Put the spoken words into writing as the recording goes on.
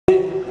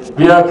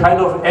we are kind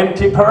of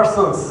empty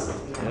persons.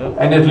 Yep.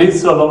 And it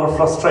leads to a lot of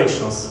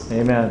frustrations.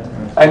 Amen.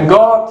 And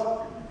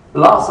God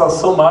loves us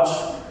so much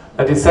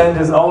that He sent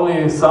His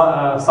only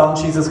Son,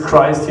 Jesus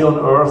Christ, here on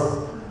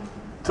earth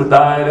to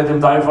die. Let Him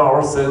die for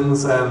our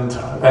sins and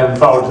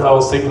for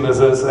our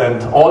sicknesses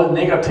and all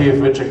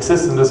negative which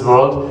exists in this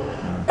world.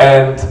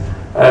 And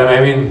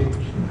I mean,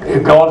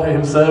 God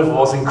Himself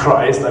was in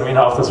Christ. I mean,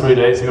 after 3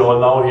 days, we all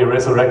know He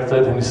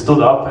resurrected and He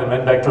stood up and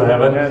went back to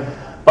heaven. Amen.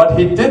 But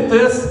He did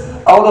this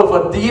out of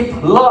a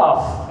deep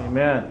love.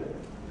 Amen.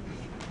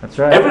 That's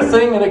right.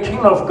 Everything in the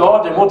kingdom of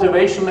God, the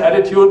motivation,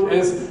 attitude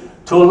is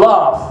to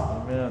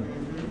love. Amen.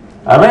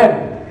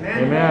 Amen.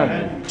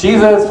 Amen.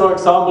 Jesus, for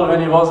example,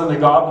 when He was in the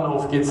garden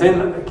of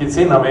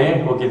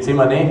Gethsemane, or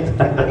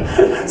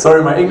Gethsemane,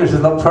 sorry, my English is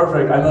not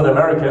perfect, I'm not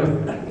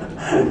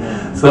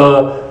American.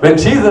 So when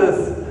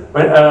Jesus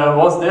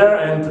was there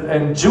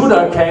and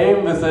Judah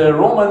came with the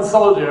Roman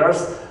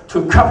soldiers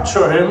to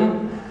capture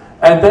Him,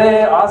 and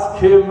they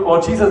asked Him,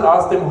 or Jesus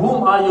asked them,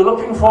 whom are you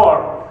looking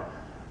for?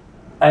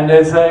 And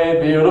they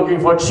said, we are looking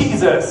for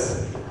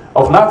Jesus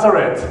of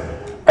Nazareth.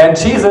 And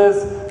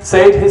Jesus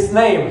said His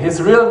name,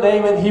 His real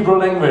name in Hebrew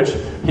language.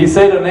 He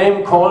said a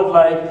name called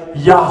like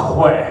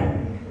Yahweh.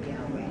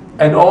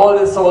 And all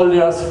the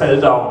soldiers fell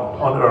down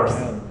on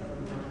earth.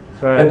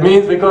 Right. It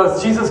means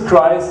because Jesus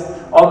Christ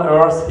on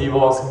earth, He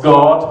was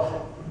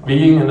God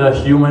being in a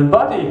human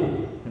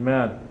body.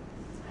 Amen.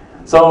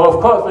 So of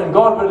course when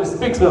God really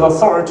speaks with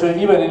authority,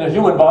 even in a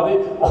human body,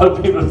 all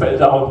people fell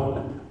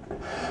down.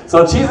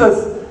 So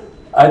Jesus,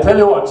 I tell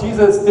you what,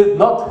 Jesus did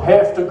not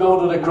have to go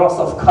to the cross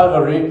of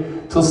Calvary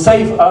to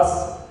save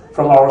us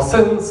from our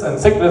sins and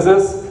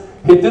sicknesses.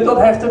 He did not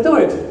have to do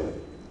it.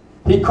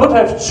 He could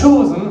have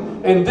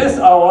chosen in this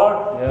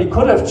hour, He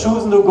could have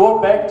chosen to go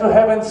back to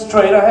heaven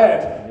straight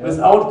ahead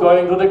without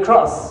going to the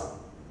cross.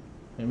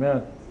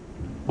 Amen.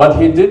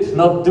 But He did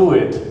not do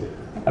it.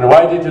 And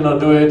why did He not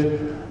do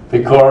it?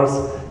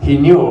 Because He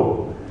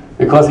knew.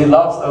 Because He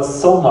loves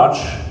us so much.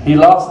 He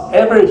loves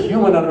every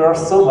human on earth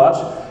so much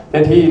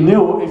that He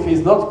knew if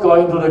He's not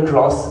going to the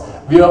cross,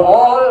 we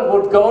all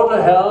would go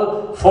to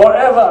hell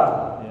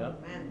forever. Yeah.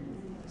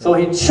 So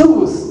He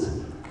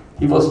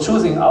was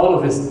choosing out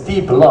of His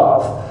deep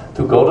love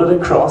to go to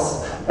the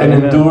cross and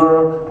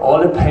endure all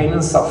the pain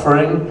and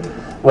suffering.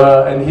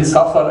 And He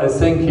suffered, I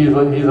think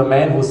he's a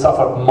man who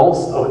suffered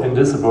most in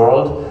this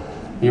world.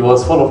 He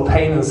was full of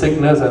pain and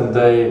sickness, and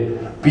they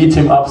beat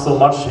Him up so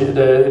much. He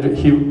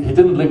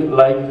didn't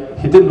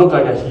look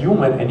like a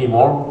human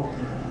anymore.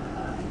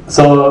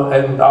 So,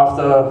 and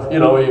after, you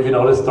know, if you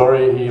know the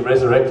story, He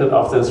resurrected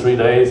after 3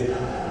 days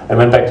and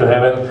went back to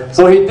heaven.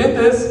 So He did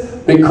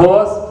this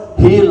because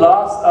He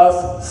loves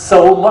us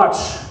so much.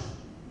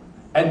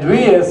 And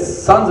we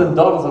as sons and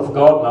daughters of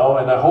God now,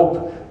 and I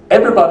hope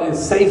everybody is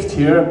saved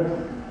here,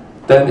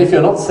 then if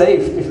you're not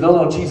saved, if you don't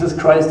know Jesus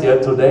Christ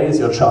yet, today is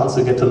your chance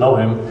to get to know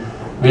Him.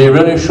 We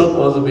really should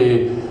also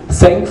be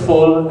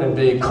thankful and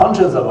be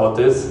conscious about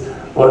this,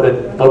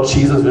 what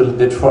Jesus really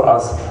did for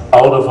us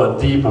out of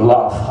a deep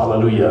love.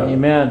 Hallelujah.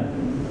 Amen.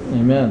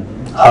 Amen.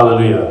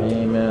 Hallelujah.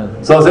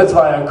 Amen. So that's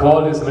why I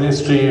call this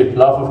ministry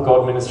Love of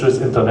God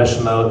Ministries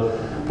International,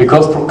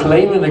 because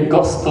proclaiming the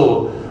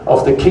gospel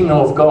of the kingdom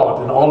of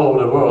God in all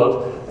over the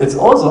world, it's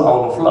also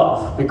out of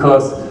love,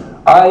 because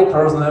I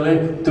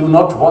personally do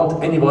not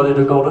want anybody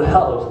to go to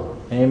hell.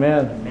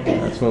 Amen.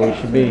 That's what we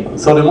should be.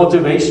 So the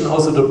motivation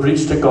also to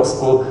preach the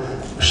gospel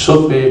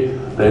should be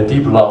the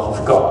deep love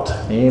of God.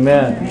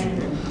 Amen.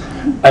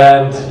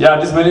 And yeah,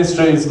 this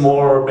ministry is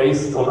more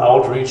based on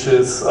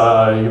outreaches.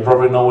 You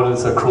probably know it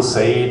is a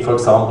crusade, for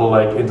example,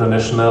 like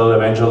international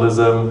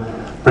evangelism,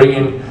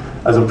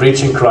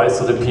 preaching Christ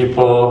to the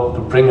people,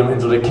 to bring them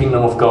into the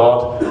kingdom of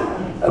God.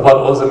 But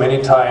also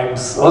many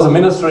times, also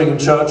ministering in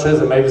churches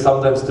and maybe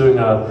sometimes doing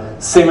a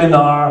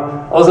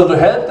seminar, also to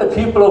help the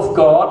people of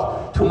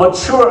God to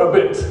mature a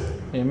bit.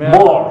 Amen.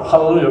 More,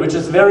 hallelujah, which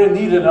is very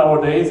needed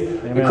nowadays.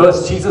 Amen.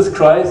 Because Jesus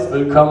Christ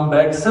will come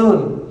back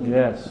soon.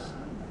 Yes.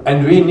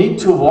 And we need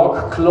to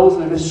walk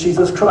closely with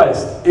Jesus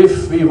Christ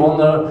if we want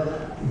to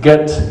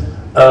get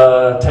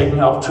taken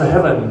up to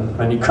heaven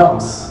when He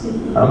comes.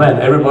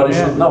 Amen. Everybody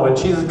should know when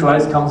Jesus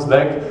Christ comes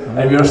back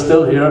and we are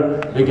still here,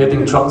 we're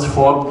getting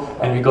transformed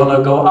and we're going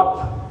to go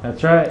up.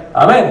 That's right.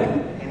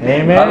 Amen.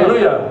 Amen.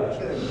 Hallelujah.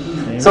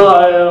 Amen.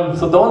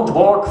 So don't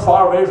walk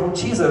far away from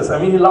Jesus.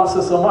 I mean, He loves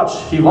us so much.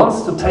 He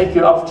wants to take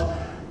you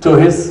up to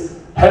His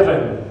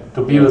heaven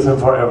to be with Him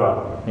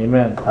forever.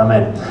 Amen.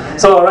 Amen.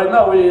 So right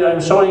now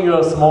I'm showing you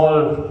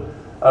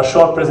a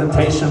short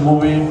presentation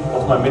movie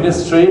of my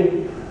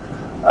ministry,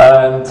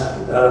 and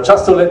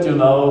just to let you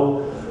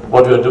know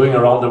what we are doing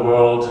around the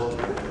world.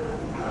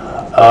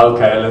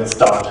 Okay, let's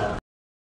start.